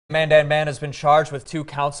Mandan man has been charged with 2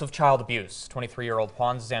 counts of child abuse. 23-year-old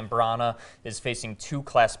Juan is facing 2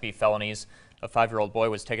 Class B felonies. A 5-year-old boy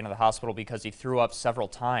was taken to the hospital because he threw up several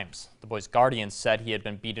times. The boy's guardian said he had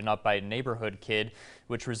been beaten up by a neighborhood kid,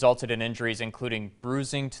 which resulted in injuries including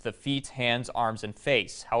bruising to the feet, hands, arms, and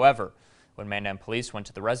face. However, when Mandan police went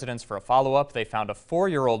to the residence for a follow-up, they found a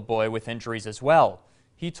 4-year-old boy with injuries as well.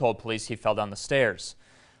 He told police he fell down the stairs.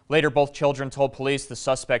 Later, both children told police the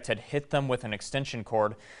suspect had hit them with an extension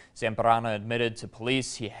cord. Zambrana admitted to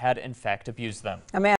police he had in fact abused them.